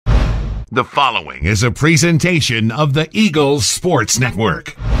The following is a presentation of the Eagles Sports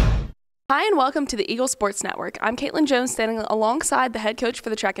Network. Hi, and welcome to the Eagles Sports Network. I'm Caitlin Jones, standing alongside the head coach for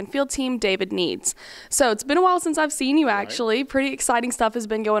the track and field team, David Needs. So it's been a while since I've seen you, actually. Pretty exciting stuff has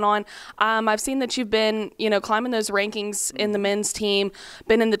been going on. I've seen that you've been, climbing those rankings in the men's team,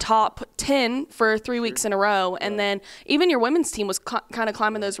 been in the top 10 for 3 weeks in a row, and then even your women's team was kind of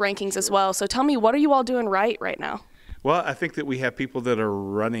climbing those rankings as well. So tell me, what are you all doing right now? Well, I think that we have people that are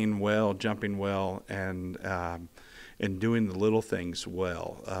running well, jumping well, and doing the little things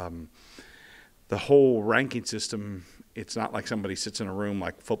well. The whole ranking system, it's not like somebody sits in a room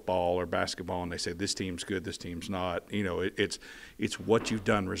like football or basketball and they say this team's good, this team's not. It's what you've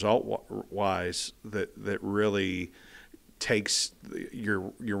done result-wise that really takes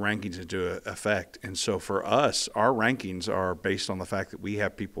your rankings into effect. And so for us, our rankings are based on the fact that we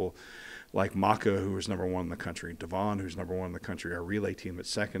have people like Maka, who is number one in the country, Devon, who's number one in the country, our relay team that's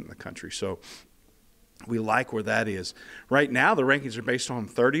second in the country. So we like where that is. Right now, the rankings are based on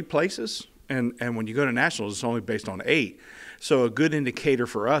 30 places. And when you go to nationals, it's only based on 8. So a good indicator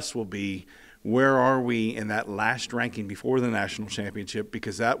for us will be where are we in that last ranking before the national championship,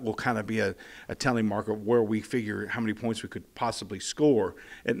 because that will kind of be a telling marker of where we figure how many points we could possibly score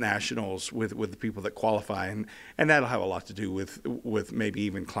at nationals with the people that qualify. And that'll have a lot to do with maybe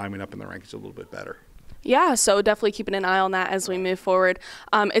even climbing up in the rankings a little bit better. Yeah, so definitely keeping an eye on that as we move forward.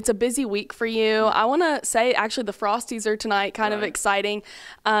 It's a busy week for you. I want to say, actually, the Frosties are tonight, kind of exciting.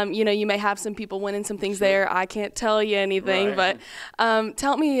 You may have some people winning some things there. I can't tell you anything, but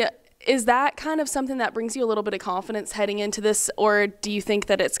tell me, is that kind of something that brings you a little bit of confidence heading into this, or do you think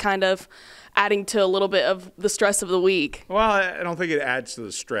that it's kind of adding to a little bit of the stress of the week? Well, I don't think it adds to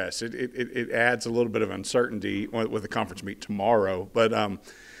the stress. It adds a little bit of uncertainty with the conference meet tomorrow, but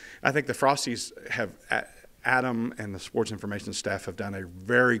I think the Frosties have, Adam and the sports information staff have done a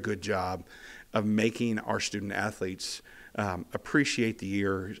very good job of making our student athletes appreciate the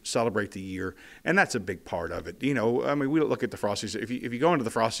year, celebrate the year, and that's a big part of it. We don't look at the Frosties. If you go into the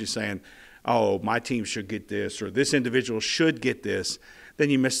Frosties saying, oh, my team should get this or this individual should get this, then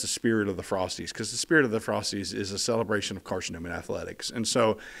you miss the spirit of the Frosties, because the spirit of the Frosties is a celebration of Carson-Newman athletics. And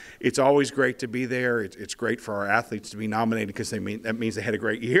so it's always great to be there. It's great for our athletes to be nominated, because that means they had a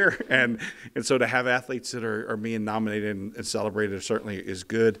great year. And so to have athletes that are being nominated and celebrated certainly is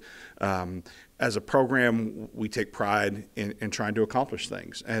good. As a program, we take pride in trying to accomplish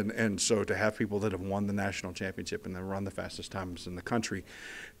things. And so to have people that have won the national championship and then run the fastest times in the country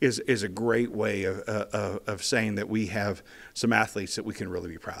is a great way of saying that we have some athletes that we can really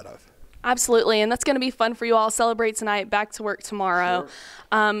be proud of. Absolutely, and that's going to be fun for you all. Celebrate tonight, back to work tomorrow.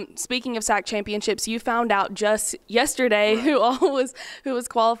 Sure. Speaking of SAC championships, you found out just yesterday who was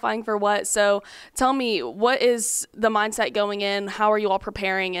qualifying for what. So tell me, what is the mindset going in? How are you all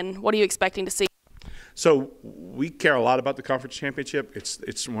preparing, and what are you expecting to see? So we care a lot about the conference championship.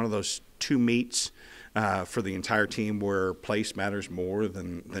 It's one of those 2 meets for the entire team where place matters more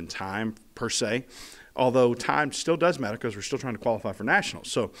than time per se, although time still does matter because we're still trying to qualify for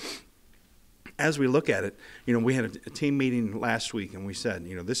nationals. So as we look at it, we had a team meeting last week, and we said,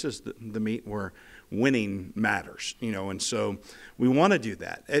 this is the meet where winning matters, and so we want to do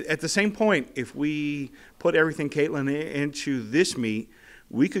that. At the same point, if we put everything, Caitlin, into this meet,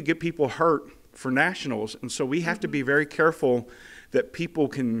 we could get people hurt for nationals, and so we have to be very careful that people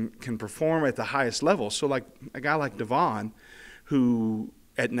can perform at the highest level. So like a guy like Devon, who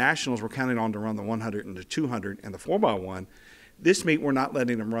at nationals we're counting on to run the 100 and the 200 and the 4x1, this meet we're not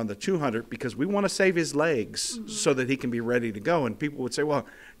letting him run the 200 because we want to save his legs so that he can be ready to go. And people would say, well,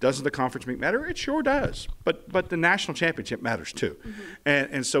 doesn't the conference meet matter? It sure does, but the national championship matters too.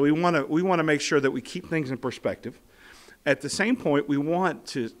 And so we want to make sure that we keep things in perspective. At the same point, we want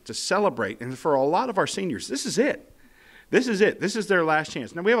to celebrate, and for a lot of our seniors, this is it. This is it. This is their last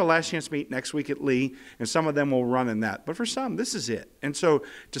chance. Now, we have a last chance meet next week at Lee, and some of them will run in that. But for some, this is it. And so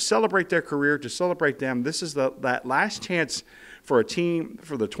to celebrate their career, to celebrate them, this is that last chance for a team,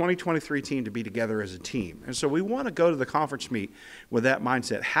 for the 2023 team to be together as a team. And so we want to go to the conference meet with that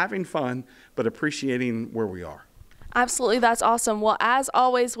mindset, having fun, but appreciating where we are. Absolutely. That's awesome. Well, as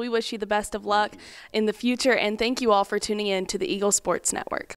always, we wish you the best of luck in the future, and thank you all for tuning in to the Eagle Sports Network.